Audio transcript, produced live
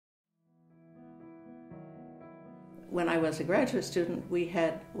when I was a graduate student, we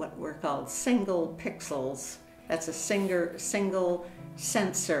had what were called single pixels. That's a single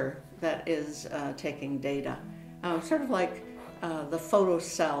sensor that is taking data. Sort of like the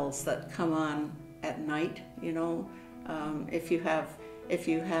photocells that come on at night, you know. If you have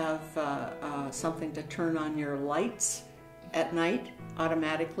something to turn on your lights at night,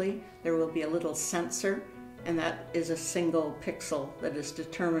 automatically there will be a little sensor, and that is a single pixel that is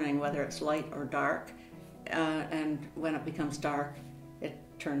determining whether it's light or dark. And when it becomes dark, it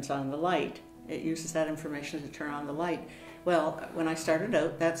turns on the light. It uses that information to turn on the light. Well, when I started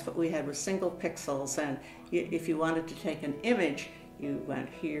out, that's what we had, was single pixels, and if you wanted to take an image, you went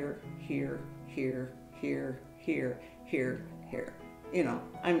here, here, here, here, here, here, here. You know,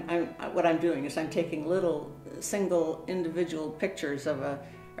 what I'm doing is I'm taking little single individual pictures of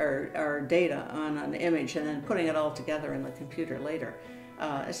or data on an image and then putting it all together in the computer later.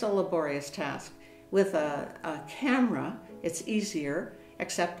 It's a laborious task. With a camera, it's easier,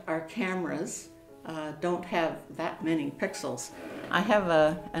 except our cameras don't have that many pixels. I have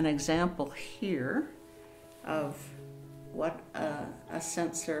an example here of what a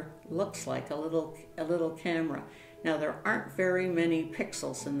sensor looks like, a little camera. Now, there aren't very many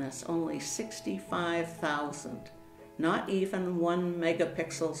pixels in this, only 65,000. Not even 1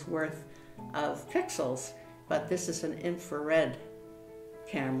 megapixel's worth of pixels, but this is an infrared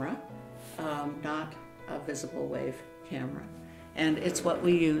camera, not a visible wave camera. And it's what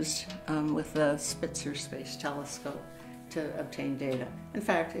we used with the Spitzer Space Telescope to obtain data. In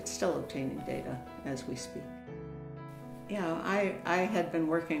fact, it's still obtaining data as we speak. Yeah, I had been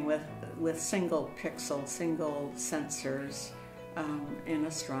working with single pixel, single sensors in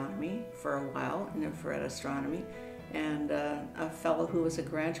astronomy for a while, in infrared astronomy. And a fellow who was a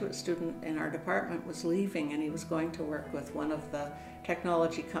graduate student in our department was leaving, and he was going to work with one of the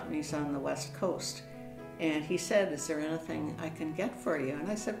technology companies on the West Coast. And he said, "Is there anything I can get for you?" And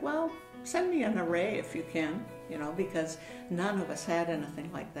I said, "Well, send me an array if you can," you know, because none of us had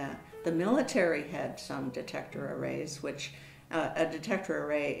anything like that. The military had some detector arrays, which a detector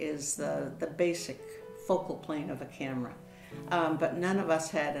array is the basic focal plane of a camera. But none of us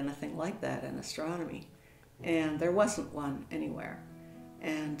had anything like that in astronomy. And there wasn't one anywhere.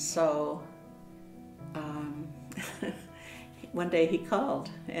 And so one day he called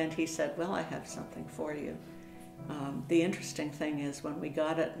and he said, "Well, I have something for you." The interesting thing is, when we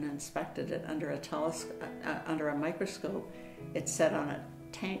got it and inspected it under a telescope, under a microscope, it said on a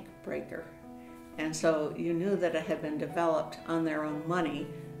tank breaker. And so you knew that it had been developed on their own money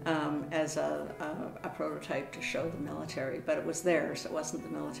as a prototype to show the military, but it was theirs, it wasn't the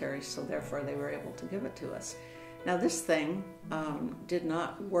military, so therefore they were able to give it to us. Now, this thing did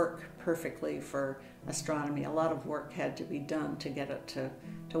not work perfectly for astronomy. A lot of work had to be done to get it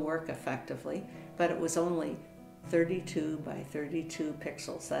to work effectively, but it was only 32 by 32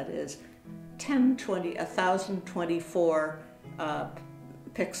 pixels. That is 1,024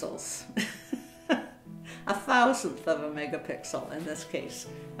 pixels. A thousandth of a megapixel in this case,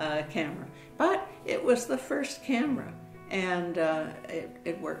 camera. But it was the first camera, and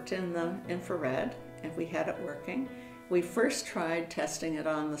it worked in the infrared, and we had it working. We first tried testing it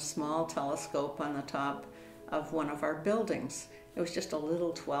on the small telescope on the top of one of our buildings. It was just a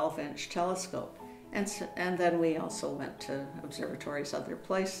little 12-inch telescope. And then we also went to observatories other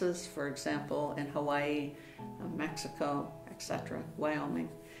places, for example, in Hawaii, Mexico, etc., Wyoming.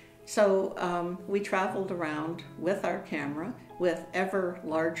 So we traveled around with our camera with ever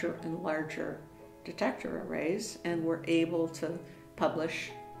larger and larger detector arrays, and were able to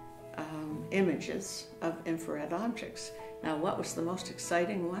publish images of infrared objects. Now, what was the most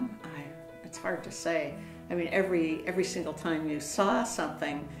exciting one? It's hard to say. I mean, every single time you saw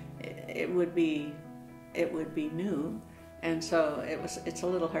something, it would be new, and so it's a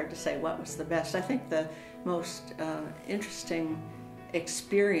little hard to say what was the best. I think the most interesting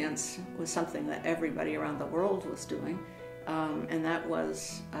experience was something that everybody around the world was doing, and that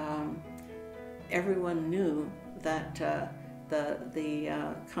was everyone knew that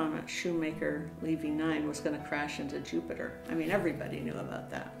the comet Shoemaker-Levy 9 was going to crash into Jupiter. I mean, everybody knew about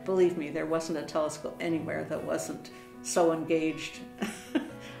that. Believe me, there wasn't a telescope anywhere that wasn't so engaged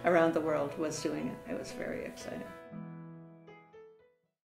around the world was doing it. It was very exciting.